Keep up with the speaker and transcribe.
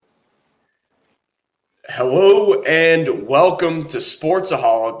Hello and welcome to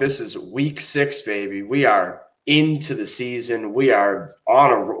Sportsaholic. This is week 6, baby. We are into the season. We are on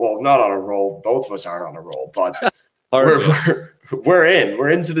a roll, not on a roll. Both of us aren't on a roll, but we're in.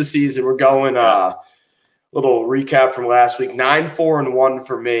 We're into the season. We're going. Little recap from last week: 9-4-1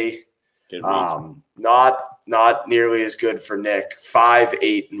 for me. Not nearly as good for Nick.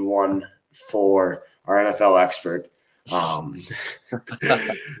 5-8-1 for our NFL expert.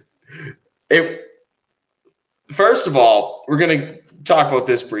 First of all, we're going to talk about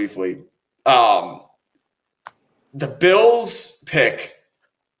this briefly. The Bills pick,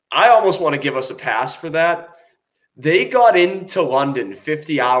 I almost want to give us a pass for that. They got into London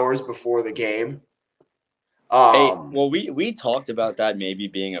 50 hours before the game. We talked about that maybe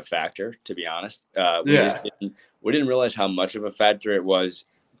being a factor, to be honest. We didn't realize how much of a factor it was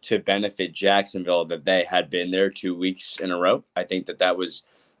to benefit Jacksonville that they had been there 2 weeks in a row. I think that was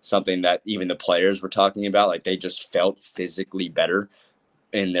something that even the players were talking about. Like, they just felt physically better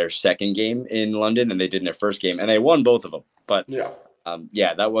in their second game in London than they did in their first game, and they won both of them. But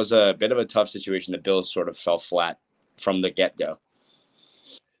that was a bit of a tough situation. The Bills sort of fell flat from the get-go.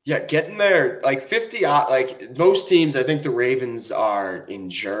 Yeah, getting there, like 50, like most teams, I think the Ravens are in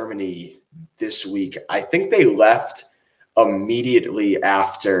Germany this week. I think they left immediately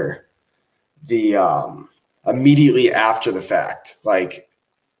after the fact. Like,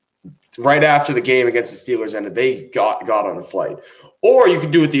 right after the game against the Steelers ended, they got on a flight. Or you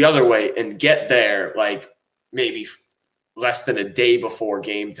could do it the other way and get there like maybe less than a day before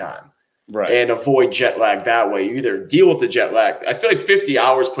game time. Right. And avoid jet lag that way. You either deal with the jet lag. I feel like 50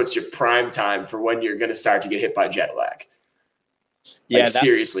 hours puts your prime time for when you're going to start to get hit by jet lag. Yeah,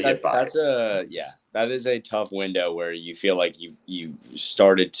 seriously hit by it. That is a tough window where you feel like you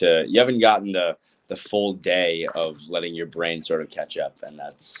haven't gotten the full day of letting your brain sort of catch up, and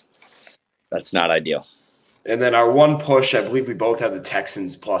that's not ideal. And then our one push, I believe we both had the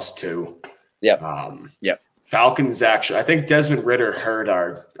Texans +2. Yep. Falcons, actually, I think Desmond Ridder heard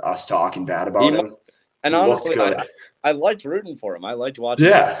us talking bad about him. And he honestly, looked good. I liked rooting for him. I liked watching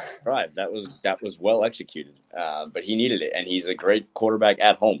him drive. That was well executed. But he needed it, and he's a great quarterback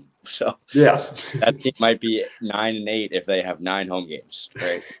at home. So that team might be 9-8 if they have 9 home games.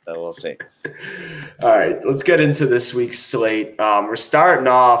 Right? So we'll see. All right, let's get into this week's slate. We're starting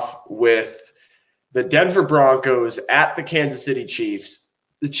off with the Denver Broncos at the Kansas City Chiefs.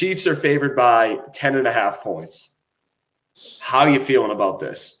 The Chiefs are favored by 10.5 points. How are you feeling about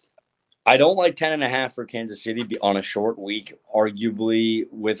this? I don't like 10.5 for Kansas City on a short week, arguably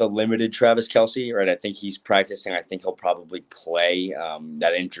with a limited Travis Kelce, right? I think he's practicing. I think he'll probably play.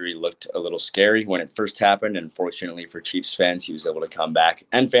 That injury looked a little scary when it first happened, and fortunately for Chiefs fans, he was able to come back.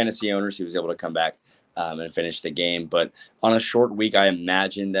 And fantasy owners, he was able to come back and finish the game. But on a short week, I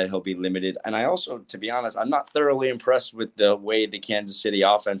imagine that he'll be limited. And I also, to be honest, I'm not thoroughly impressed with the way the Kansas City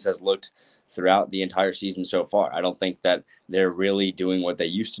offense has looked throughout the entire season so far. I don't think that they're really doing what they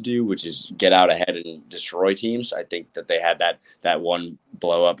used to do, which is get out ahead and destroy teams. I think that they had that one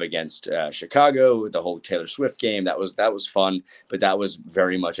blow up against Chicago, the whole Taylor Swift game. That was fun, but that was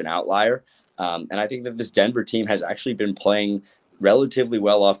very much an outlier. And I think that this Denver team has actually been playing relatively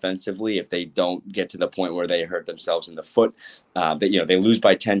well offensively if they don't get to the point where they hurt themselves in the foot. They lose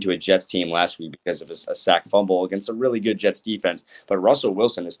by 10 to a Jets team last week because of a sack fumble against a really good Jets defense. But Russell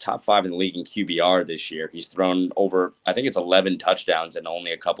Wilson is top 5 in the league in QBR this year. He's thrown over, I think it's 11 touchdowns and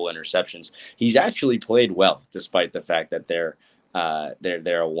only a couple interceptions. He's actually played well, despite the fact that they're a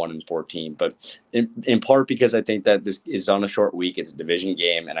 1-4 team, but in part because I think that this is on a short week. It's a division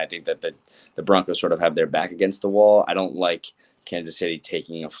game, and I think that the Broncos sort of have their back against the wall. I don't like Kansas City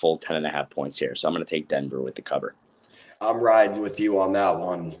taking a full 10.5 points here, so I'm going to take Denver with the cover. I'm riding with you on that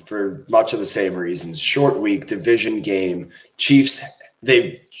one for much of the same reasons. Short week, division game. Chiefs,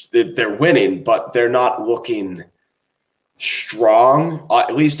 they're winning, but they're not looking strong,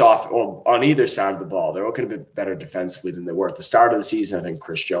 at least on either side of the ball. They're looking a bit better defensively than they were at the start of the season. I think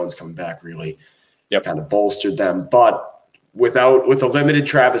Chris Jones coming back really kind of bolstered them. But with a limited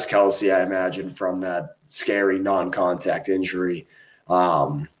Travis Kelce, I imagine, from that scary non-contact injury,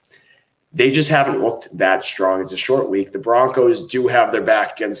 they just haven't looked that strong. It's a short week. The Broncos do have their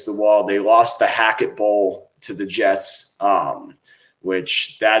back against the wall. They lost the Hackett Bowl to the Jets,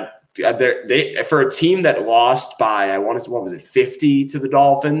 which for a team that lost by, what was it, 50 to the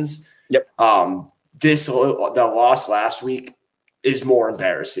Dolphins? Yep. The loss last week is more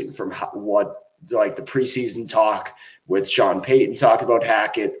embarrassing from what the preseason talk with Sean Payton talk about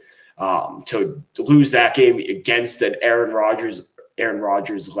Hackett, to lose that game against an Aaron Rodgers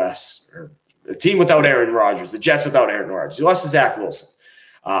less, or a team without Aaron Rodgers, the Jets without Aaron Rodgers. You lost to Zach Wilson.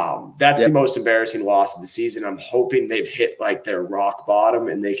 That's the most embarrassing loss of the season. I'm hoping they've hit like their rock bottom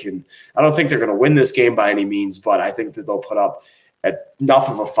and they can. I don't think they're going to win this game by any means, but I think that they'll put up enough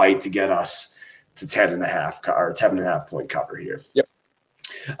of a fight to get us to 10.5 or 10.5 point cover here. Yep.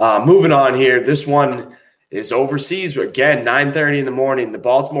 Moving on here, this one is overseas. Again, 9:30 in the morning. The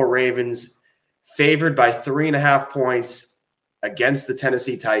Baltimore Ravens favored by 3.5 points against the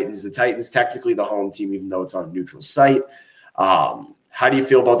Tennessee Titans. The Titans technically the home team, even though it's on a neutral site. How do you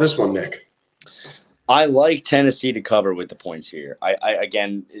feel about this one, Nick? I like Tennessee to cover with the points here. I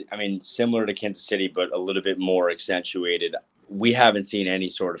mean, similar to Kansas City, but a little bit more accentuated. We haven't seen any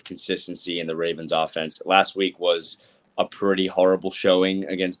sort of consistency in the Ravens offense. Last week was a pretty horrible showing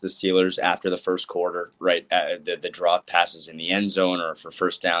against the Steelers after the first quarter, right? The drop passes in the end zone or for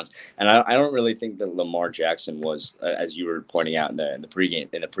first downs. And I don't really think that Lamar Jackson was, as you were pointing out in the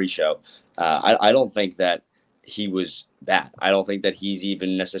pregame, in the pre-show, I don't think that he was that. I don't think that he's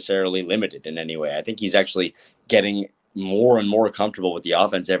even necessarily limited in any way. I think he's actually getting more and more comfortable with the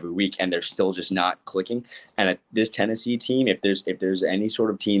offense every week, and they're still just not clicking. And this Tennessee team, if there's any sort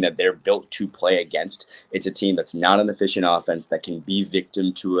of team that they're built to play against, it's a team that's not an efficient offense that can be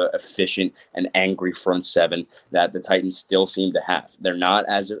victim to an efficient and angry front seven that the Titans still seem to have. They're not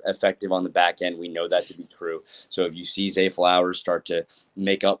as effective on the back end. We know that to be true. So if you see Zay Flowers start to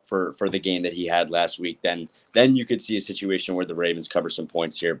make up for the game that he had last week, then you could see a situation where the Ravens cover some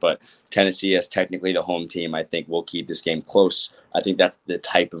points here. But Tennessee, as technically the home team, I think will keep this game close. I think that's the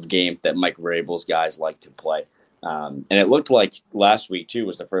type of game that Mike Vrabel's guys like to play. And it looked like last week, too,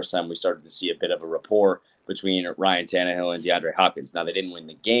 was the first time we started to see a bit of a rapport between Ryan Tannehill and DeAndre Hopkins. Now, they didn't win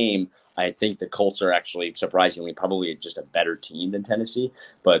the game. I think the Colts are actually, surprisingly, probably just a better team than Tennessee.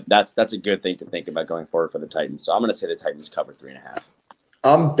 But that's a good thing to think about going forward for the Titans. So I'm going to say the Titans cover 3.5.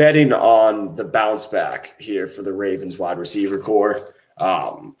 I'm betting on the bounce back here for the Ravens wide receiver core.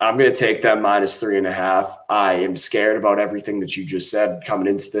 I'm going to take them minus 3.5. I am scared about everything that you just said coming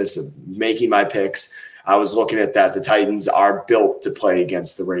into this, making my picks. I was looking at that. The Titans are built to play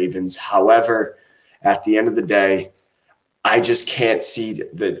against the Ravens. However, at the end of the day, I just can't see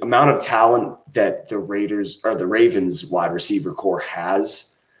the amount of talent that the Ravens wide receiver core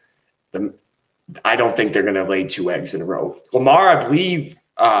has. I don't think they're going to lay 2 eggs in a row. Lamar, I believe,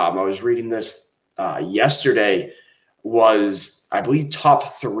 I was reading this yesterday, was, I believe, top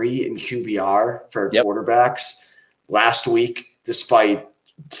 3 in QBR for quarterbacks last week, despite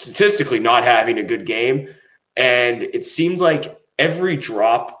statistically not having a good game. And it seems like every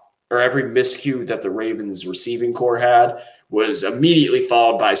drop or every miscue that the Ravens receiving core had was immediately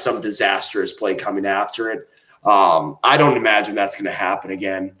followed by some disastrous play coming after it. I don't imagine that's going to happen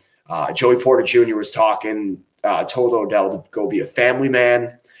again. Joey Porter Jr. was talking, told Odell to go be a family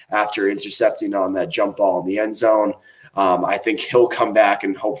man after intercepting on that jump ball in the end zone. I think he'll come back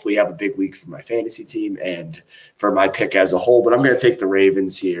and hopefully have a big week for my fantasy team and for my pick as a whole. But I'm going to take the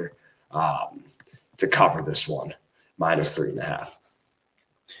Ravens here to cover this one, minus 3.5.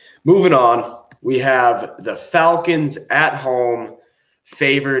 Moving on, we have the Falcons at home,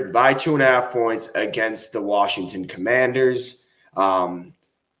 favored by 2.5 points against the Washington Commanders.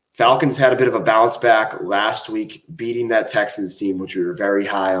 Falcons had a bit of a bounce back last week, beating that Texans team, which we were very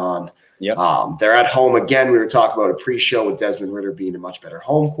high on. Yep. They're at home again. We were talking about a pre-show with Desmond Ridder being a much better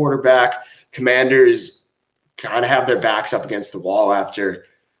home quarterback. Commanders kind of have their backs up against the wall after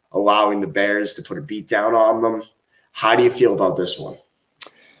allowing the Bears to put a beat down on them. How do you feel about this one?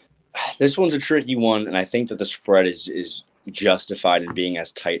 This one's a tricky one, and I think that the spread is justified in being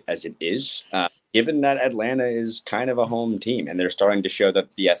as tight as it is. Given that Atlanta is kind of a home team and they're starting to show that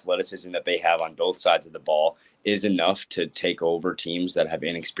the athleticism that they have on both sides of the ball is enough to take over teams that have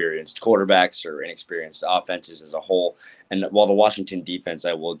inexperienced quarterbacks or inexperienced offenses as a whole. And while the Washington defense,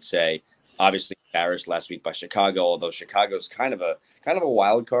 I would say, obviously embarrassed last week by Chicago, although Chicago's kind of a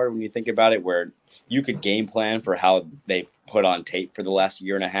wild card when you think about it, where you could game plan for how they've put on tape for the last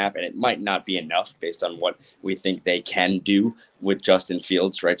year and a half, and it might not be enough based on what we think they can do with Justin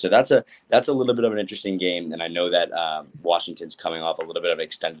Fields, right? So that's a little bit of an interesting game, and I know that Washington's coming off a little bit of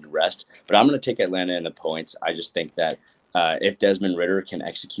extended rest, but I'm going to take Atlanta in the points. I just think that if Desmond Ridder can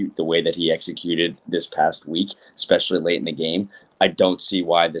execute the way that he executed this past week, especially late in the game, I don't see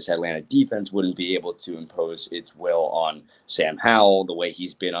why this Atlanta defense wouldn't be able to impose its will on Sam Howell, the way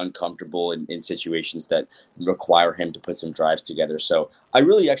he's been uncomfortable in situations that require him to put some drives together. So I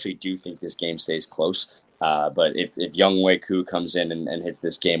really actually do think this game stays close. But if Younghoe Koo comes in and hits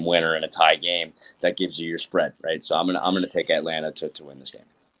this game winner in a tie game, that gives you your spread, right? So I'm gonna take Atlanta to win this game.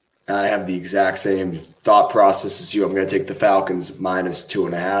 I have the exact same thought process as you. I'm going to take the Falcons minus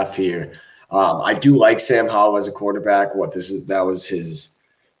 2.5 here. I do like Sam Howell as a quarterback. That was his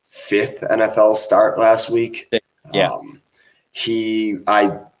fifth NFL start last week. Yeah.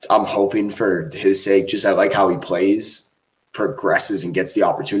 I'm hoping for his sake, just I like how he plays, progresses, and gets the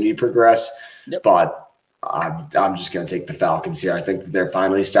opportunity to progress. Yep. But I'm just going to take the Falcons here. I think that they're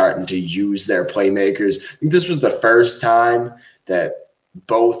finally starting to use their playmakers. I think this was the first time that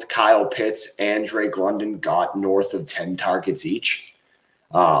both Kyle Pitts and Drake London got north of 10 targets each.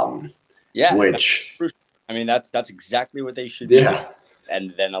 Which, I mean, that's exactly what they should do. Yeah.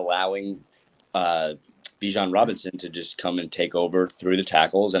 And then allowing Bijan Robinson to just come and take over through the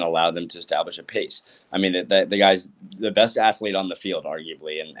tackles and allow them to establish a pace. I mean, the guy's the best athlete on the field,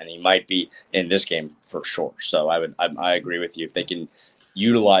 arguably, and he might be in this game for sure. So I agree with you. If they can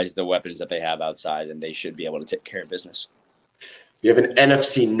utilize the weapons that they have outside, then they should be able to take care of business. We have an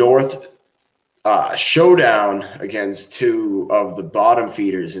NFC North showdown against two of the bottom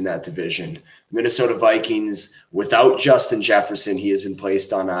feeders in that division. Minnesota Vikings, without Justin Jefferson, he has been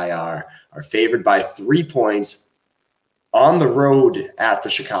placed on IR, are favored by 3 points on the road at the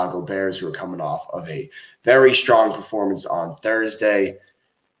Chicago Bears, who are coming off of a very strong performance on Thursday.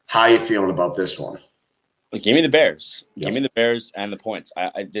 How are you feeling about this one? Give me the Bears. Yep. Give me the Bears and the points.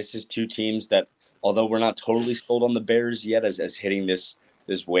 This is two teams that, although we're not totally sold on the Bears yet as hitting this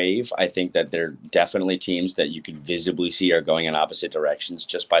wave, I think that they're definitely teams that you can visibly see are going in opposite directions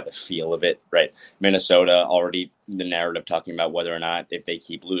just by the feel of it, right? Minnesota, already the narrative talking about whether or not, if they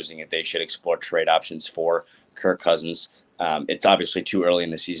keep losing, if they should explore trade options for Kirk Cousins. It's obviously too early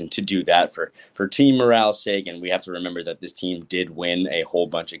in the season to do that for team morale's sake, and we have to remember that this team did win a whole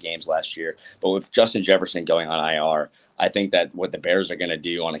bunch of games last year. But with Justin Jefferson going on IR, I think that what the Bears are going to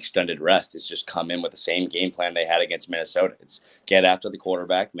do on extended rest is just come in with the same game plan they had against Minnesota. It's get after the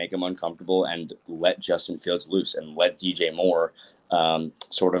quarterback, make him uncomfortable, and let Justin Fields loose and let DJ Moore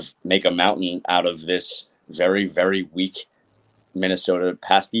sort of make a mountain out of this very, very weak Minnesota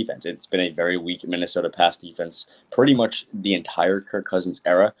pass defense. It's been a very weak Minnesota pass defense pretty much the entire Kirk Cousins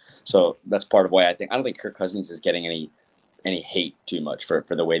era. So that's part of why I don't think Kirk Cousins is getting any hate too much for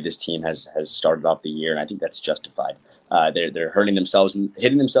the way this team has started off the year, and I think that's justified. They're hurting themselves and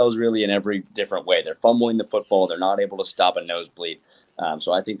hitting themselves really in every different way. They're fumbling the football. They're not able to stop a nosebleed.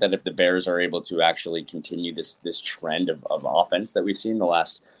 So I think that if the Bears are able to actually continue this trend of offense that we've seen the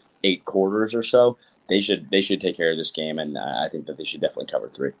last 8 quarters or so, they should take care of this game, and I think that they should definitely cover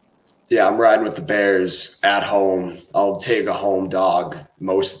 3. Yeah, I'm riding with the Bears at home. I'll take a home dog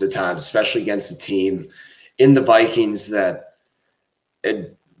most of the time, especially against a team in the Vikings that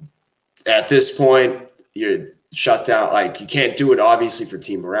at this point you're shut down. Like, you can't do it obviously for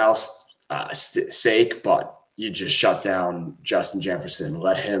team morale's sake, but you just shut down Justin Jefferson.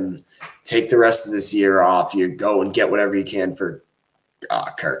 Let him take the rest of this year off. You go and get whatever you can for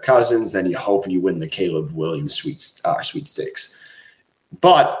Kirk Cousins, then you hope you win the Caleb Williams sweepstakes.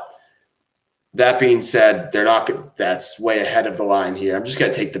 But that being said, they're not. That's way ahead of the line here. I'm just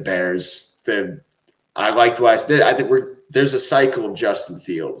going to take the Bears. I like what I said. I think there's a cycle of Justin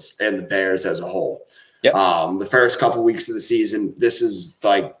Fields and the Bears as a whole. Yep. The first couple weeks of the season, this is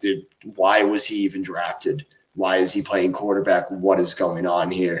like, why was he even drafted? Why is he playing quarterback? What is going on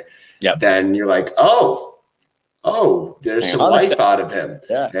here? Yep. Then you're like, there's some life out of him.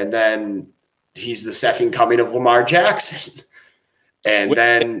 Yeah. And then he's the second coming of Lamar Jackson. And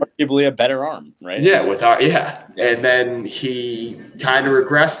then arguably a better arm, right? Yeah, and then he kind of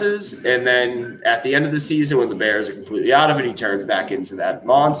regresses, and then at the end of the season, when the Bears are completely out of it, he turns back into that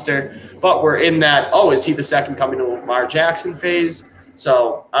monster. But we're in that, is he the second coming to Lamar Jackson phase?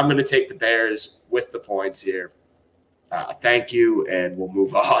 So I'm going to take the Bears with the points here. Thank you, and we'll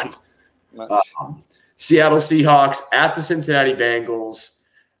move on. Seattle Seahawks at the Cincinnati Bengals.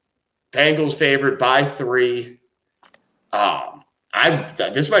 Bengals favored by 3.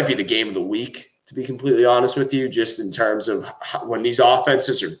 This might be the game of the week, to be completely honest with you, just in terms of when these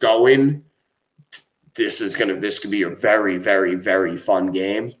offenses are going. This could be a very, very, very fun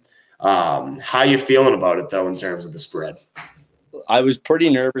game. How you feeling about it, though, in terms of the spread? I was pretty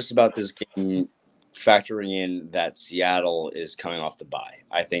nervous about this game, factoring in that Seattle is coming off the bye.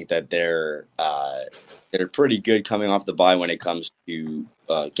 I think that they're pretty good coming off the bye when it comes to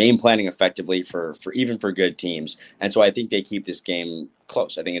game planning effectively for good teams. And so I think they keep this game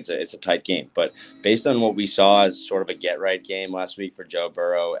close. I think it's a tight game. But based on what we saw as sort of a get-right game last week for Joe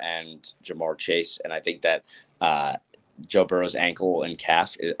Burrow and Jamar Chase, and I think that Joe Burrow's ankle and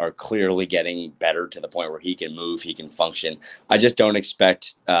calf are clearly getting better to the point where he can move, he can function. I just don't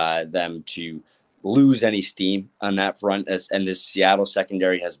expect them to lose any steam on that front, and this Seattle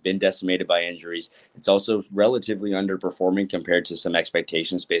secondary has been decimated by injuries. It's also relatively underperforming compared to some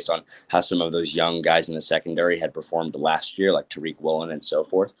expectations based on how some of those young guys in the secondary had performed last year, like Tariq Woolen and so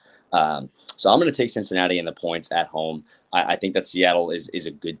forth. So I'm going to take Cincinnati in the points at home. I think that Seattle is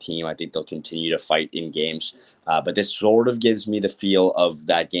a good team. I think they'll continue to fight in games. But this sort of gives me the feel of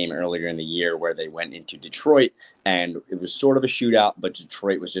that game earlier in the year where they went into Detroit and it was sort of a shootout, but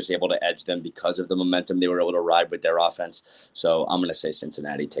Detroit was just able to edge them because of the momentum they were able to ride with their offense. So I'm going to say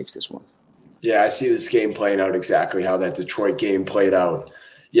Cincinnati takes this one. Yeah, I see this game playing out exactly how that Detroit game played out.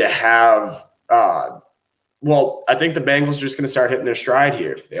 You have I think the Bengals are just going to start hitting their stride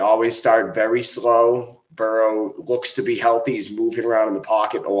here. They always start very slow. Burrow looks to be healthy. He's moving around in the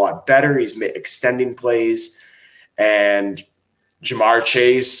pocket a lot better. He's extending plays. And Jamar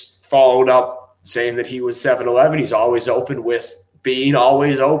Chase followed up saying that he was 7-11. He's always open with being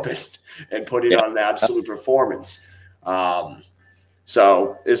always open and putting on an absolute performance.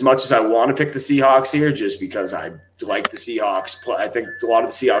 So as much as I want to pick the Seahawks here, just because I like the Seahawks, I think a lot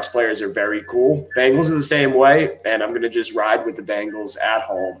of the Seahawks players are very cool. Bengals are the same way, and I'm going to just ride with the Bengals at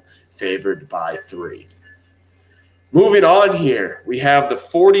home, favored by 3. Moving on here, we have the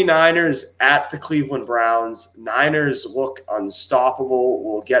 49ers at the Cleveland Browns. Niners look unstoppable.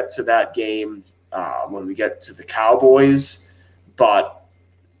 We'll get to that game when we get to the Cowboys. But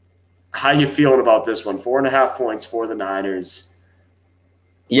how you feeling about this one? 4.5 points for the Niners.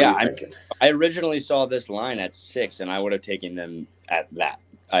 I originally saw this line at 6, and I would have taken them at that.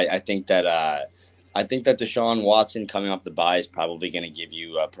 I think that Deshaun Watson coming off the bye is probably going to give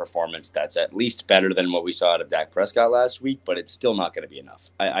you a performance that's at least better than what we saw out of Dak Prescott last week, but it's still not going to be enough.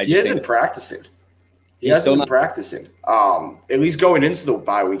 He isn't practicing. He hasn't been practicing. At least going into the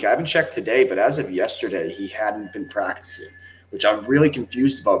bye week. I haven't checked today, but as of yesterday, he hadn't been practicing, which I'm really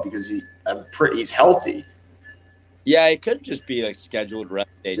confused about because he's healthy. Yeah, it could just be like scheduled rest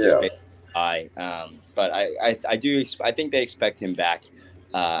day, but I think they expect him back.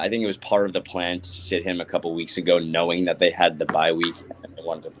 I think it was part of the plan to sit him a couple weeks ago, knowing that they had the bye week and they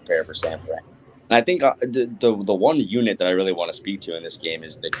wanted to prepare for San Fran. And I think the one unit that I really want to speak to in this game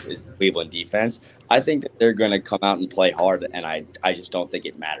is the Cleveland defense. I think that they're going to come out and play hard, and I just don't think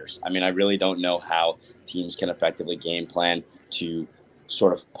it matters. I mean, I really don't know how teams can effectively game plan to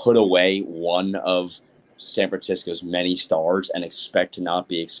sort of put away one of San Francisco's many stars and expect to not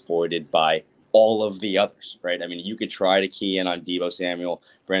be exploited by all of the others, right? I mean, you could try to key in on Deebo Samuel,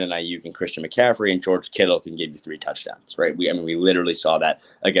 Brandon Ayuk, and Christian McCaffrey, and George Kittle can give you 3 touchdowns, right? We literally saw that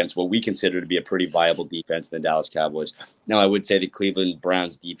against what we consider to be a pretty viable defense in the Dallas Cowboys. Now, I would say the Cleveland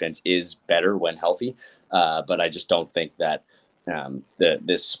Browns defense is better when healthy, but I just don't think that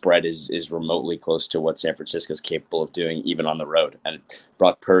this spread is remotely close to what San Francisco is capable of doing, even on the road. And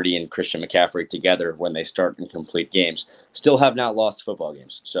Brock Purdy and Christian McCaffrey together, when they start and complete games, still have not lost football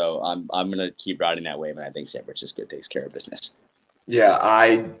games. So I'm going to keep riding that wave, and I think San Francisco takes care of business. Yeah,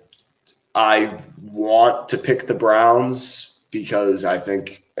 I want to pick the Browns because I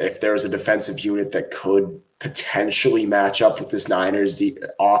think if there's a defensive unit that could potentially match up with this Niners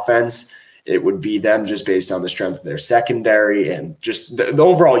offense, it would be them, just based on the strength of their secondary and just the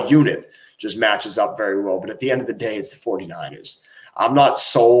overall unit just matches up very well. But at the end of the day, it's the 49ers. I'm not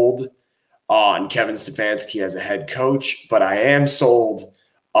sold on Kevin Stefanski as a head coach, but I am sold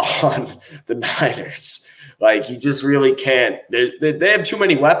on the Niners. Like, he just really can't. They have too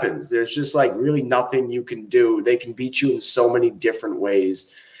many weapons. There's just like really nothing you can do. They can beat you in so many different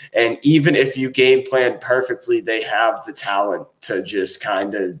ways. And even if you game plan perfectly, they have the talent to just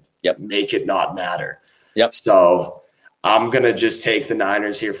kind of make it not matter. So I'm going to just take the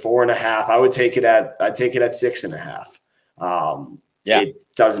Niners here, 4.5. I'd take it at 6.5. It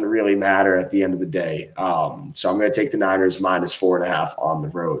doesn't really matter at the end of the day. So I'm going to take the Niners minus 4.5 on the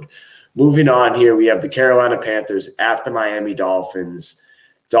road. Moving on here, we have the Carolina Panthers at the Miami Dolphins.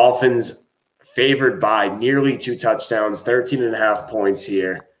 Dolphins favored by nearly 2 touchdowns, 13.5 points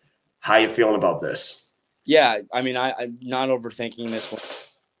here. How you feeling about this? Yeah, I mean, I'm not overthinking this one.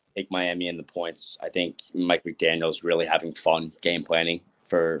 Take Miami in the points. I think Mike McDaniel's really having fun game planning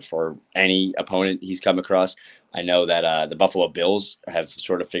for any opponent he's come across. I know that the Buffalo Bills have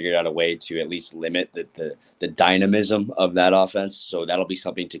sort of figured out a way to at least limit the dynamism of that offense. So that'll be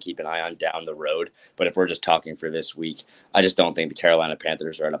something to keep an eye on down the road. But if we're just talking for this week, I just don't think the Carolina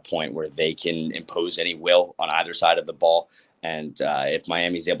Panthers are at a point where they can impose any will on either side of the ball. And if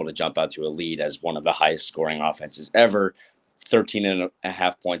Miami's able to jump out to a lead as one of the highest scoring offenses ever,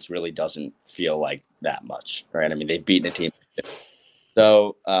 13.5 points really doesn't feel like that much, right? I mean, they've beaten a team.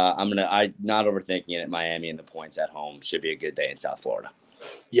 So I'm not overthinking it. Miami and the points at home should be a good day in South Florida.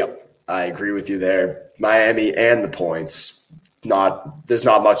 Yep, I agree with you there. Miami and the points. There's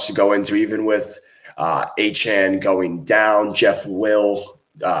not much to go into, even with Achan going down. Jeff Will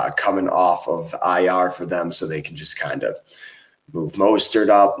coming off of IR for them, so they can just kind of move Mostert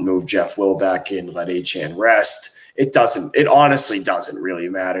up, move Jeff Will back in, let Achan rest. It honestly doesn't really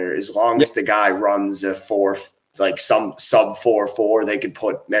matter as long as the guy runs a some sub 4.4. They could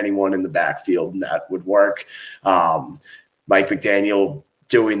put anyone in the backfield and that would work. Mike McDaniel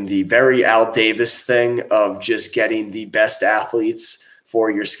doing the very Al Davis thing of just getting the best athletes for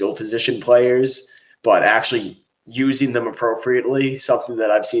your skill position players, but actually using them appropriately, something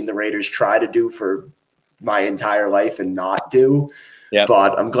that I've seen the Raiders try to do for my entire life and not do. Yep.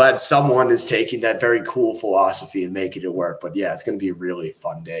 But I'm glad someone is taking that very cool philosophy and making it work. But yeah, it's going to be a really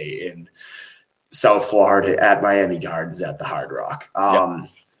fun day in South Florida at Miami Gardens at the Hard Rock.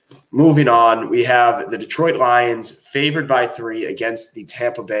 Moving on, we have the Detroit Lions favored by 3 against the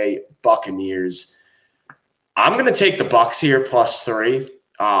Tampa Bay Buccaneers. I'm going to take the Bucs here +3.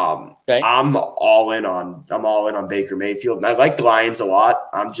 Okay. I'm all in on Baker Mayfield, and I like the Lions a lot.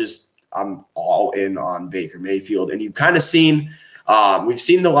 I'm all in on Baker Mayfield, and you've kind of seen we've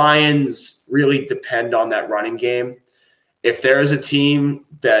seen the Lions really depend on that running game. If there is a team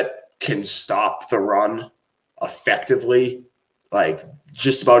that can stop the run effectively, like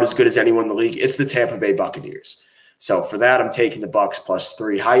just about as good as anyone in the league, it's the Tampa Bay Buccaneers. So for that, I'm taking the Bucs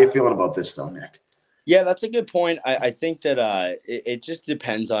 +3. How are you feeling about this though, Nick? Yeah, that's a good point. I think that it just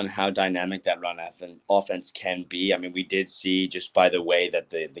depends on how dynamic that run offense can be. I mean, we did see just by the way that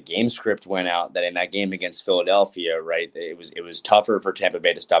the game script went out that in that game against Philadelphia, right, it was tougher for Tampa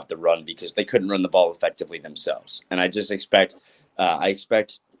Bay to stop the run because they couldn't run the ball effectively themselves. And I just expect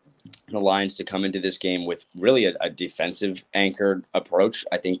the Lions to come into this game with really a defensive anchored approach.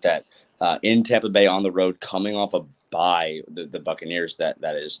 I think that in Tampa Bay on the road, coming off a bye, the Buccaneers, that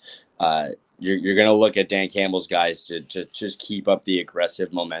is, you're going to look at Dan Campbell's guys to just keep up the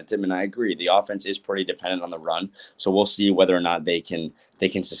aggressive momentum. And I agree, the offense is pretty dependent on the run. So we'll see whether or not they can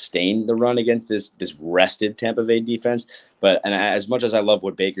sustain the run against this rested Tampa Bay defense. And as much as I love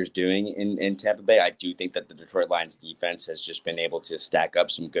what Baker's doing in Tampa Bay, I do think that the Detroit Lions defense has just been able to stack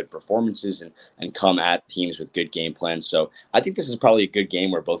up some good performances and come at teams with good game plans. So I think this is probably a good game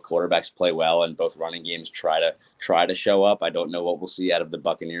where both quarterbacks play well and both running games try to show up. I don't know what we'll see out of the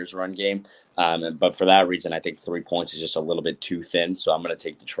Buccaneers run game. But for that reason, I think 3 points is just a little bit too thin. So I'm going to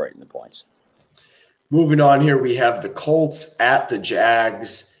take Detroit in the points. Moving on here, we have the Colts at the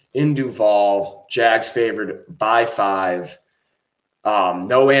Jags in Duval. Jags favored by 5.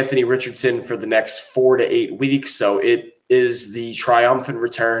 No Anthony Richardson for the next 4 to 8 weeks. So it is the triumphant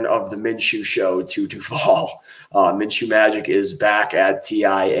return of the Minshew show to Duval. Minshew Magic is back at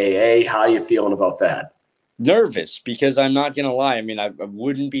TIAA. How are you feeling about that? Nervous, because I'm not going to lie. I mean, I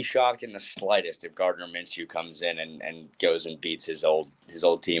wouldn't be shocked in the slightest if Gardner Minshew comes in and goes and beats his old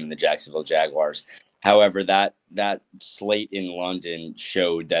team, the Jacksonville Jaguars. However, that slate in London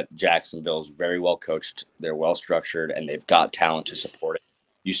showed that Jacksonville's very well coached, they're well structured, and they've got talent to support it.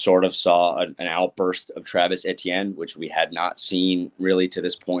 You sort of saw an outburst of Travis Etienne, which we had not seen really to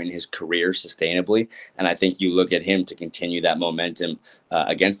this point in his career sustainably. And I think you look at him to continue that momentum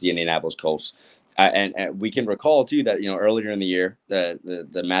against the Indianapolis Colts. And we can recall too that earlier in the year the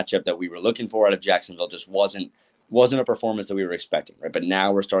matchup that we were looking for out of Jacksonville just wasn't a performance that we were expecting, right? But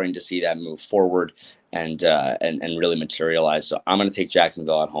now we're starting to see that move forward and really materialize. So I'm going to take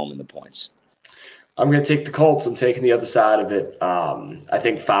Jacksonville at home in the points. I'm going to take the Colts. I'm taking the other side of it. I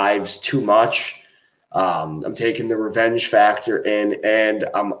think 5's too much. I'm taking the revenge factor in, and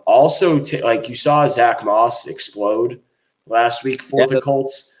I'm also like you saw Zach Moss explode last week for the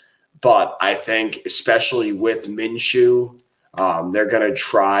Colts. But I think especially with Minshew, they're going to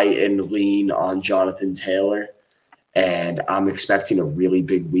try and lean on Jonathan Taylor. And I'm expecting a really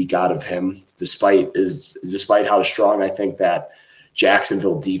big week out of him, despite how strong I think that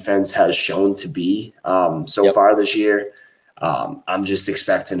Jacksonville defense has shown to be far this year. I'm just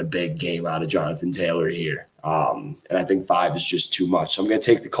expecting a big game out of Jonathan Taylor here. And I think 5 is just too much. So I'm going to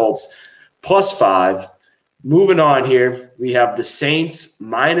take the Colts +5. Moving on here, we have the Saints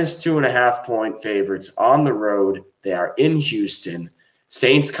 -2.5 point favorites on the road. They are in Houston.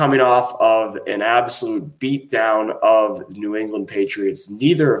 Saints coming off of an absolute beatdown of the New England Patriots.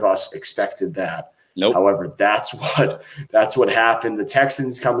 Neither of us expected that. Nope. However, that's what happened. The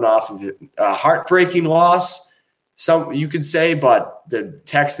Texans coming off of a heartbreaking loss, some you could say, but the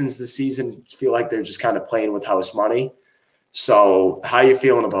Texans this season feel like they're just kind of playing with house money. So how are you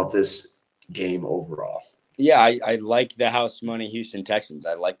feeling about this game overall? Yeah, I like the house money Houston Texans.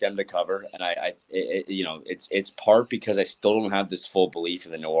 I like them to cover, and it's part because I still don't have this full belief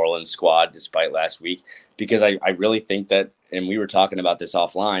in the New Orleans squad despite last week, because I really think that, and we were talking about this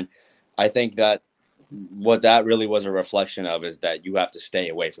offline, I think that what that really was a reflection of is that you have to stay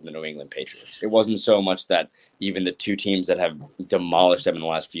away from the New England Patriots. It wasn't so much that even the two teams that have demolished them in the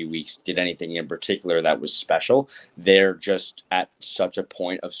last few weeks did anything in particular that was special. They're just at such a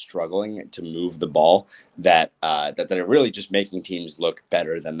point of struggling to move the ball that they're really just making teams look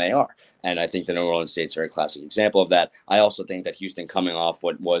better than they are. And I think the New Orleans Saints are a classic example of that. I also think that Houston, coming off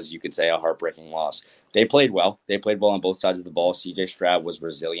what was, you could say, a heartbreaking loss, they played well. They played well on both sides of the ball. CJ Stroud was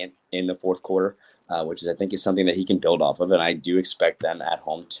resilient in the fourth quarter, which I think is something that he can build off of, and I do expect them at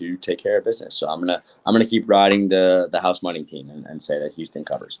home to take care of business. So I'm gonna keep riding the house money team and say that Houston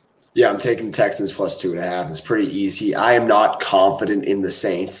covers. Yeah, I'm taking Texans plus 2.5. It's pretty easy. I am not confident in the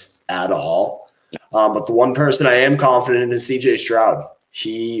Saints at all, but the one person I am confident in is CJ Stroud.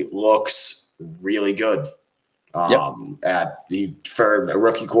 He looks really good for a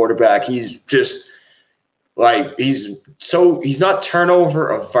rookie quarterback. He's just like he's not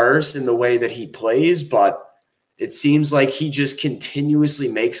turnover averse in the way that he plays, but it seems like he just continuously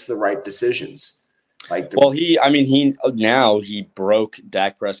makes the right decisions. He broke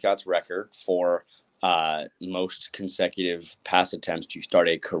Dak Prescott's record for most consecutive pass attempts to start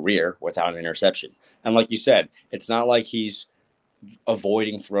a career without an interception. And like you said, it's not like he's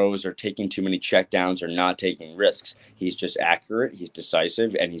avoiding throws or taking too many checkdowns or not taking risks. He's just accurate, he's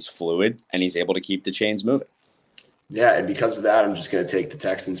decisive, and he's fluid, and he's able to keep the chains moving. Yeah, and because of that, I'm just going to take the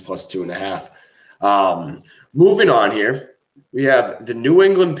Texans plus 2.5. Moving on here, we have the New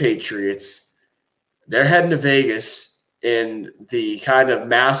England Patriots. They're heading to Vegas in the kind of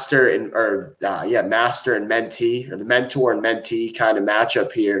master and mentee, or the mentor and mentee kind of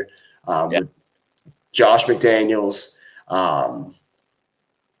matchup here with Josh McDaniels.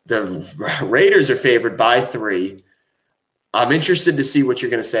 The Raiders are favored by 3. I'm interested to see what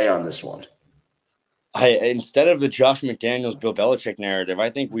you're going to say on this one. Instead of the Josh McDaniels, Bill Belichick narrative, I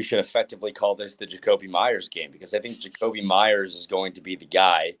think we should effectively call this the Jacoby Myers game, because I think Jacoby Myers is going to be the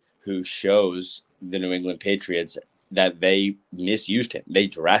guy who shows the New England Patriots that they misused him. They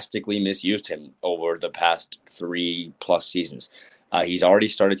drastically misused him over the past 3+ seasons. He's already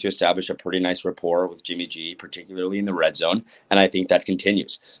started to establish a pretty nice rapport with Jimmy G, particularly in the red zone, and I think that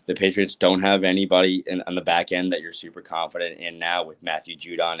continues. The Patriots don't have anybody on the back end that you're super confident in now, with Matthew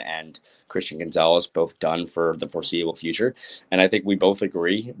Judon and Christian Gonzalez both done for the foreseeable future. And I think we both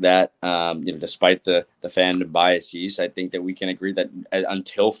agree that, despite the fan biases, I think that we can agree that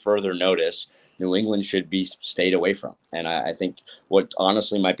until further notice, New England should be stayed away from. And I think what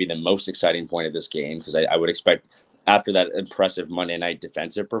honestly might be the most exciting point of this game, because I would expect, after that impressive Monday night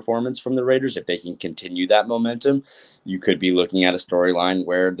defensive performance from the Raiders, if they can continue that momentum, you could be looking at a storyline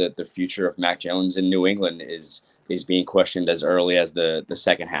where the future of Mac Jones in New England is being questioned as early as the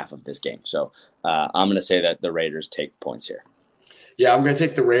second half of this game. So I'm going to say that the Raiders take points here. Yeah, I'm going to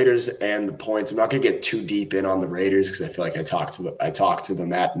take the Raiders and the points. I'm not going to get too deep in on the Raiders because I feel like I talk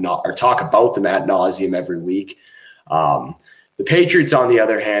about them ad nauseum every week. The Patriots, on the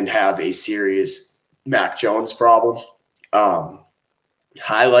other hand, have a serious Mac Jones problem,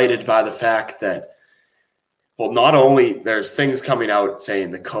 highlighted by the fact that, not only there's things coming out saying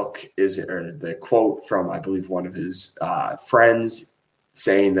the quote from, I believe, one of his friends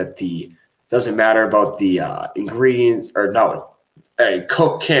saying that doesn't matter about the ingredients, or no, a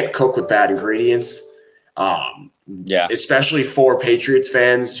cook can't cook with bad ingredients. Especially for Patriots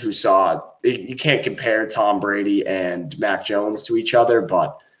fans who saw, you can't compare Tom Brady and Mac Jones to each other,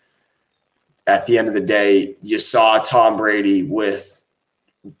 but at the end of the day, you saw Tom Brady with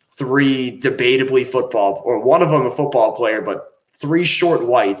 3 debatably football, or one of them a football player, but 3 short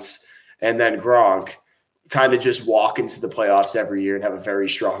whites, and then Gronk kind of just walk into the playoffs every year and have a very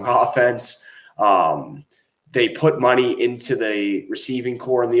strong offense. They put money into the receiving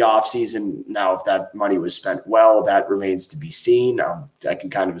core in the offseason. Now, if that money was spent well, that remains to be seen. I can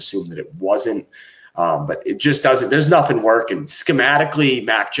kind of assume that it wasn't. But it just doesn't – there's nothing working. Schematically,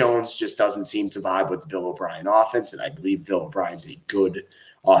 Mac Jones just doesn't seem to vibe with the Bill O'Brien offense, and I believe Bill O'Brien's a good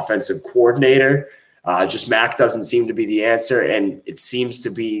offensive coordinator. Just Mac doesn't seem to be the answer, and it seems to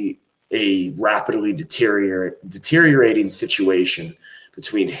be a rapidly deteriorating situation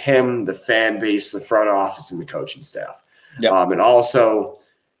between him, the fan base, the front office, and the coaching staff. Yep. And also,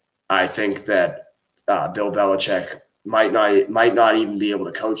 I think that Bill Belichick might not even be able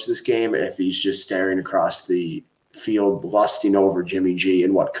to coach this game if he's just staring across the field, lusting over Jimmy G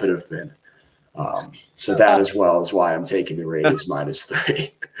and what could have been. So that as well is why I'm taking the Raiders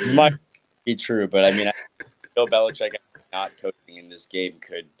 -3. Might be true, but I mean, Bill Belichick not coaching in this game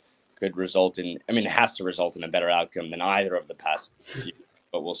could result in. I mean, it has to result in a better outcome than either of the past few.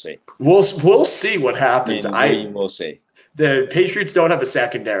 But we'll see. We'll see what happens. We will see. The Patriots don't have a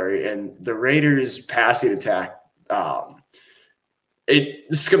secondary, and the Raiders' passing attack.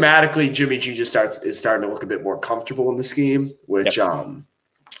 Schematically, Jimmy G is starting to look a bit more comfortable in the scheme, which I'm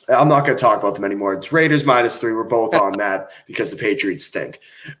not going to talk about them anymore. It's Raiders -3. We're both on that because the Patriots stink.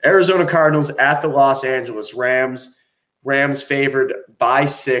 Arizona Cardinals at the Los Angeles Rams. Rams favored by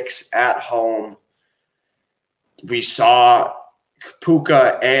 6 at home. We saw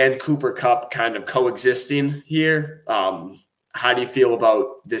Puka and Cooper Kupp kind of coexisting here. How do you feel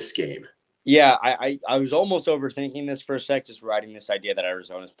about this game? Yeah, I was almost overthinking this for a sec, just writing this idea that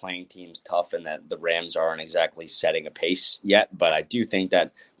Arizona's playing teams tough and that the Rams aren't exactly setting a pace yet. But I do think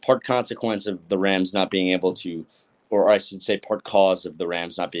that part consequence of the Rams not being able to, or I should say part cause of the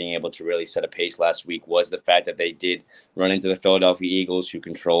Rams not being able to really set a pace last week was the fact that they did run into the Philadelphia Eagles, who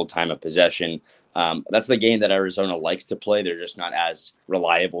controlled time of possession. That's the game that Arizona likes to play. They're just not as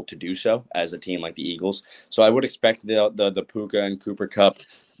reliable to do so as a team like the Eagles. So I would expect the Puka and Cooper Kupp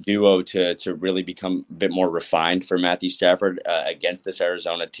duo to really become a bit more refined for Matthew Stafford against this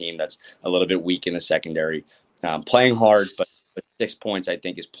Arizona team that's a little bit weak in the secondary. Playing hard, but 6 points I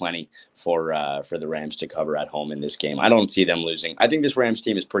think is plenty for the Rams to cover at home in this game. I don't see them losing. I think this Rams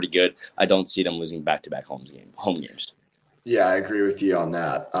team is pretty good. I don't see them losing back-to-back home games. Yeah, I agree with you on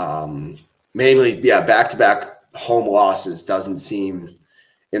that. Mainly, back-to-back home losses doesn't seem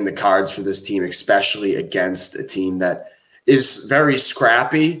in the cards for this team, especially against a team that is very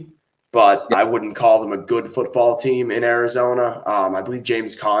scrappy, but I wouldn't call them a good football team in Arizona. I believe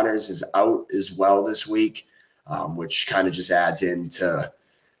James Connors is out as well this week, which kind of just adds into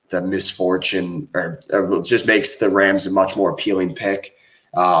the misfortune or just makes the Rams a much more appealing pick.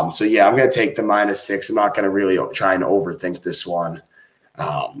 I'm going to take the -6. I'm not going to really try and overthink this one.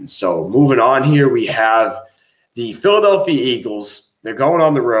 So moving on here, we have the Philadelphia Eagles. They're going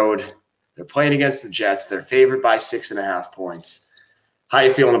on the road. They're playing against the Jets. They're favored by 6.5 points. How are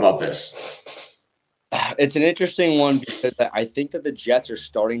you feeling about this? It's an interesting one because I think that the Jets are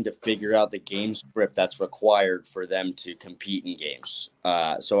starting to figure out the game script that's required for them to compete in games.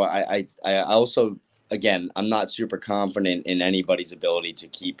 So I also, again, I'm not super confident in anybody's ability to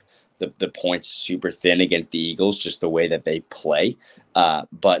keep the points super thin against the Eagles, just the way that they play.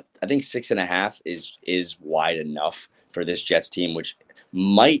 But I think 6.5 is wide enough for this Jets team, which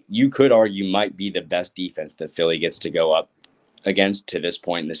you could argue might be the best defense that Philly gets to go up against to this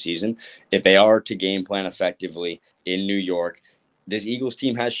point in the season. If they are to game plan effectively in New York, this Eagles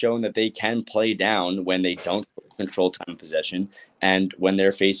team has shown that they can play down when they don't control time of possession and when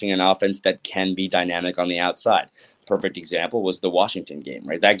they're facing an offense that can be dynamic on the outside. Perfect example was the Washington game,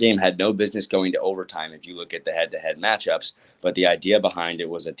 right? That game had no business going to overtime if you look at the head-to-head matchups, but the idea behind it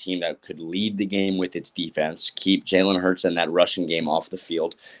was a team that could lead the game with its defense, keep Jalen Hurts and that rushing game off the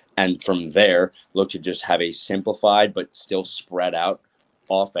field, and from there look to just have a simplified but still spread out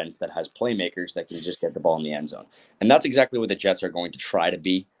offense that has playmakers that can just get the ball in the end zone. And that's exactly what the Jets are going to try to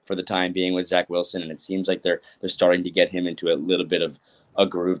be for the time being with Zach Wilson, and it seems like they're starting to get him into a little bit of a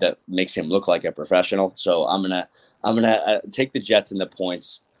groove that makes him look like a professional. So I'm gonna take the Jets in the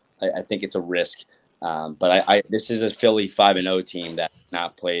points. I think it's a risk, but this is a Philly 5-0 team that has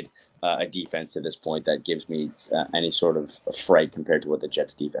not played a defense to this point that gives me any sort of fright compared to what the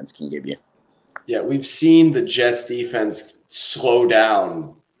Jets defense can give you. Yeah, we've seen the Jets defense slow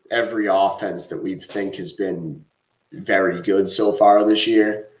down every offense that we think has been very good so far this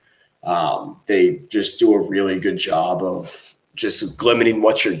year. They just do a really good job of just limiting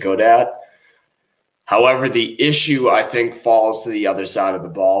what you're good at. However, the issue, I think, falls to the other side of the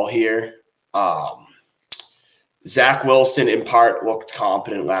ball here. Zach Wilson, in part, looked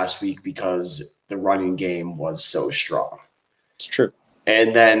competent last week because the running game was so strong. It's true.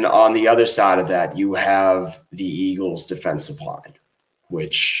 And then on the other side of that, you have the Eagles' defensive line,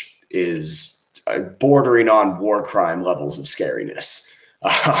 which is bordering on war crime levels of scariness.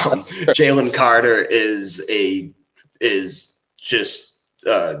 Jalen Carter is just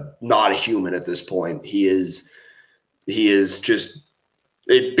not a human at this point. He is just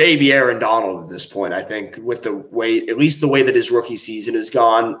a baby Aaron Donald at this point. I think with the way, at least the way that his rookie season has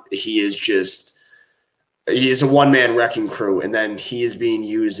gone, he is a one-man wrecking crew. And then he is being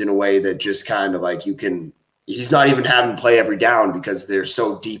used in a way that just kind of like he's not even having to play every down because they're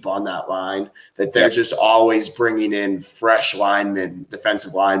so deep on that line that they're just always bringing in fresh linemen,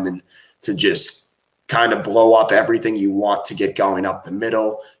 defensive linemen to just kind of blow up everything you want to get going up the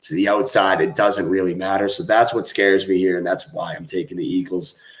middle to the outside. It doesn't really matter. So that's what scares me here. And that's why I'm taking the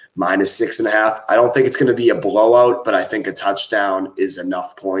Eagles -6.5. I don't think it's going to be a blowout, but I think a touchdown is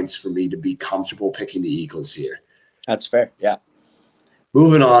enough points for me to be comfortable picking the Eagles here. That's fair. Yeah.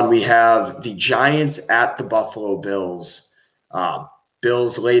 Moving on, we have the Giants at the Buffalo Bills.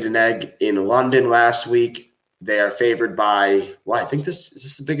 Bills laid an egg in London last week. They are favored by, I think this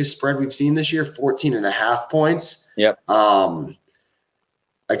is the biggest spread we've seen this year, 14.5 points. Yep.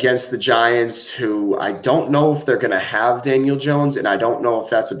 Against the Giants, who I don't know if they're going to have Daniel Jones, and I don't know if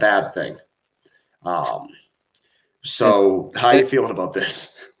that's a bad thing. So how are you feeling about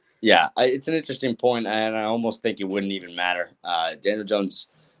this? Yeah, it's an interesting point, and I almost think it wouldn't even matter. Daniel Jones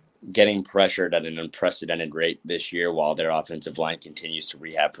getting pressured at an unprecedented rate this year while their offensive line continues to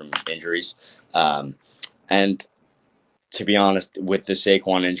rehab from injuries. And to be honest, with the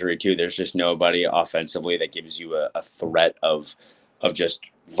Saquon injury too, there's just nobody offensively that gives you a threat of just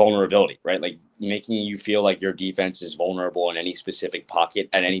vulnerability, right? Like making you feel like your defense is vulnerable in any specific pocket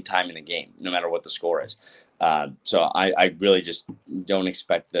at any time in the game, no matter what the score is. So I really just don't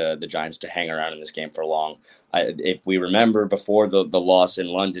expect the Giants to hang around in this game for long. If we remember before the loss in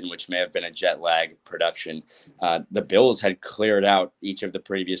London, which may have been a jet lag production, the Bills had cleared out each of the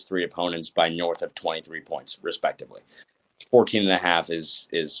previous 3 opponents by north of 23 points, respectively. 14.5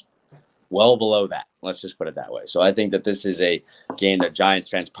 is well below that. Let's just put it that way. So I think that this is a game that Giants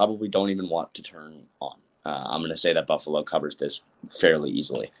fans probably don't even want to turn on. I'm going to say that Buffalo covers this fairly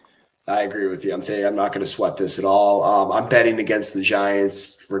easily. I agree with you. I'm not going to sweat this at all. I'm betting against the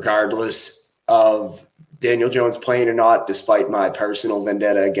Giants regardless of Daniel Jones playing or not, despite my personal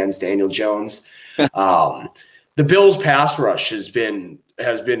vendetta against Daniel Jones. The Bills' pass rush has been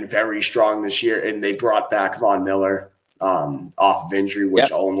very strong this year, and they brought back Von Miller off of injury,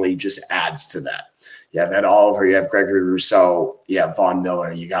 which only just adds to that. You have Ed Oliver, you have Gregory Rousseau, you have Von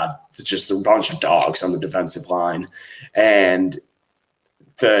Miller, you got just a bunch of dogs on the defensive line. And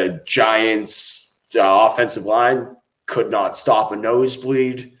the Giants' offensive line could not stop a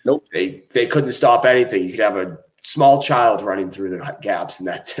nosebleed. Nope. They couldn't stop anything. You could have a small child running through the gaps in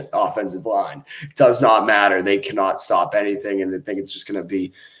that offensive line. It does not matter. They cannot stop anything, and I think it's just going to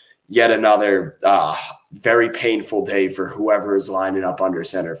be yet another very painful day for whoever is lining up under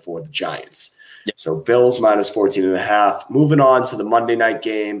center for the Giants. Yep. So Bills -14.5. Moving on to the Monday night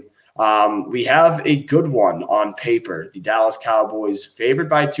game. We have a good one on paper. The Dallas Cowboys favored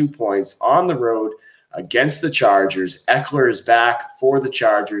by 2 points on the road against the Chargers. Eckler is back for the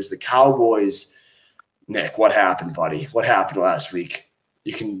Chargers. The Cowboys, Nick, what happened, buddy? What happened last week?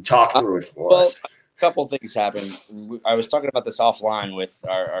 You can talk through it for us. A couple things happened. I was talking about this offline with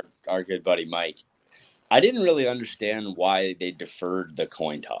our good buddy Mike. I didn't really understand why they deferred the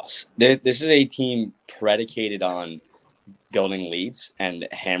coin toss. This is a team predicated on building leads and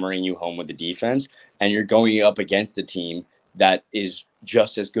hammering you home with the defense, and you're going up against a team that is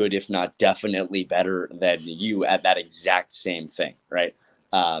just as good, if not definitely better than you at that exact same thing, right?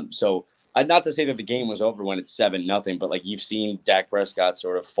 So not to say that the game was over when it's 7-0, but like you've seen Dak Prescott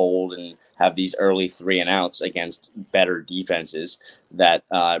sort of fold and have these early 3-and-outs against better defenses that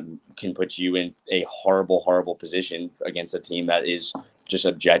can put you in a horrible, horrible position against a team that is just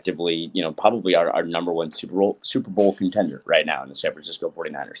objectively, probably our number one Super Bowl contender right now in the San Francisco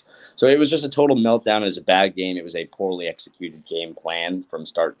 49ers. So it was just a total meltdown. It was a bad game. It was a poorly executed game plan from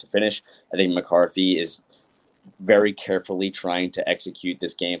start to finish. I think McCarthy is very carefully trying to execute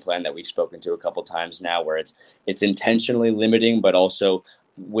this game plan that we've spoken to a couple times now, where it's intentionally limiting, but also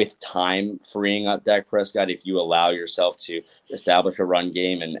with time freeing up Dak Prescott if you allow yourself to establish a run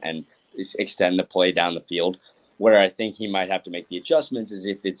game and extend the play down the field. Where I think he might have to make the adjustments is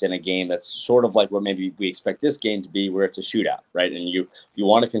if it's in a game that's sort of like what maybe we expect this game to be, where it's a shootout, right? And you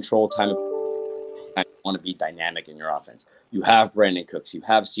want to control time, you want to be dynamic in your offense. You have Brandon Cooks, you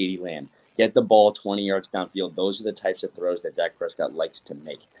have CeeDee Lamb. Get the ball 20 yards downfield. Those are the types of throws that Dak Prescott likes to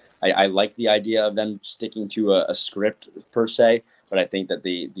make. I like the idea of them sticking to a script per se, but I think that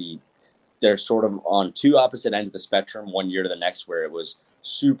they're sort of on two opposite ends of the spectrum, one year to the next, where it was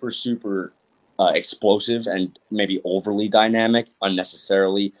super, super explosive and maybe overly dynamic,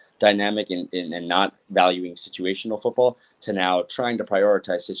 unnecessarily dynamic, and not valuing situational football, to now trying to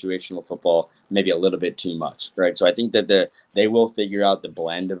prioritize situational football maybe a little bit too much, right? So I think that they will figure out the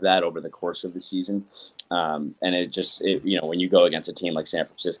blend of that over the course of the season. And when you go against a team like San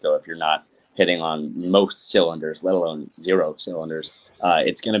Francisco, if you're not hitting on most cylinders, let alone 0 cylinders,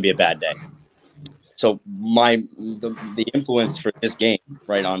 it's going to be a bad day. So the influence for this game,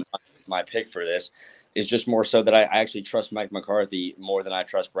 right, on my pick for this is just more so that I actually trust Mike McCarthy more than I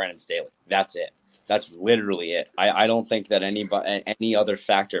trust Brandon Staley. That's it. That's literally it. I don't think that any other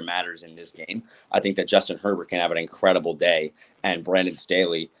factor matters in this game. I think that Justin Herbert can have an incredible day, and Brandon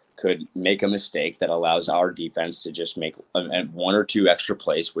Staley could make a mistake that allows our defense to just make one or two extra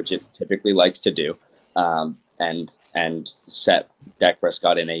plays, which it typically likes to do, and set Dak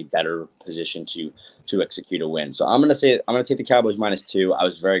Prescott in a better position to execute a win. So I'm gonna take the Cowboys -2. I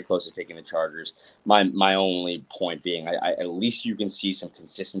was very close to taking the Chargers. My only point being, I at least you can see some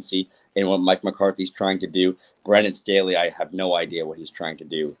consistency in what Mike McCarthy's trying to do. Brandon Staley, I have no idea what he's trying to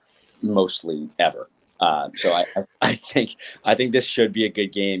do, mostly ever. So I think this should be a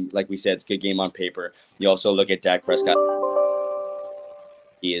good game. Like we said, it's a good game on paper. You also look at Dak Prescott;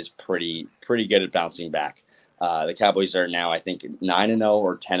 he is pretty good at bouncing back. The Cowboys are now, I think, 9-0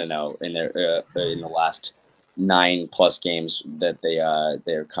 or 10-0 in the last 9+ games that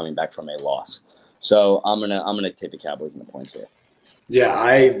they're coming back from a loss. So I'm gonna take the Cowboys in the points here. Yeah,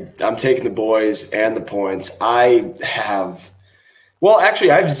 I'm taking the boys and the points. I have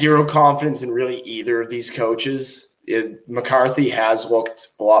zero confidence in really either of these coaches. McCarthy has looked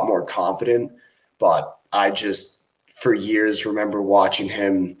a lot more competent, but I just, for years, remember watching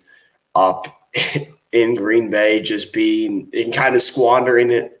him up in Green Bay, just being and kind of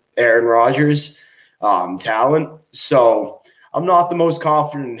squandering Aaron Rodgers' talent. So I'm not the most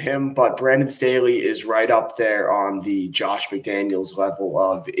confident in him, but Brandon Staley is right up there on the Josh McDaniels level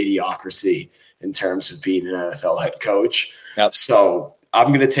of idiocracy in terms of being an NFL head coach. Yep. So I'm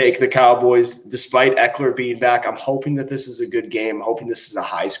going to take the Cowboys, despite Eckler being back. I'm hoping that this is a good game. I'm hoping this is a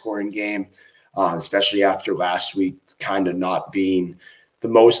high-scoring game, especially after last week kind of not being the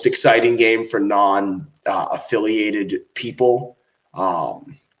most exciting game for non-affiliated people.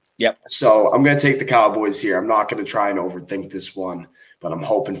 Yep. So I'm going to take the Cowboys here. I'm not going to try and overthink this one, but I'm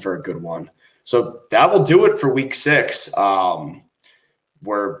hoping for a good one. So that will do it for week 6.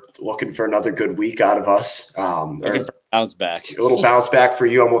 We're looking for another good week out of us. Looking for a bounce back. A little bounce back for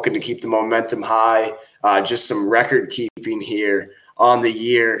you. I'm looking to keep the momentum high. Just some record keeping here on the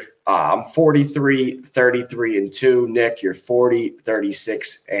year. I'm 43, 33, and 2. Nick, you're 40,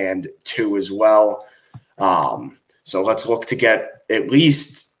 36, and 2 as well. So let's look to get at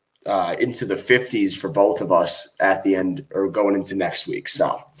least into the 50s for both of us at the end or going into next week.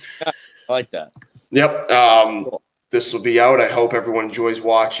 So I like that. Yep. Cool. This will be out. I hope everyone enjoys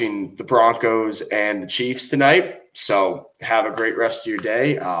watching the Broncos and the Chiefs tonight. So have a great rest of your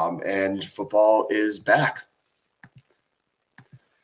day. And football is back.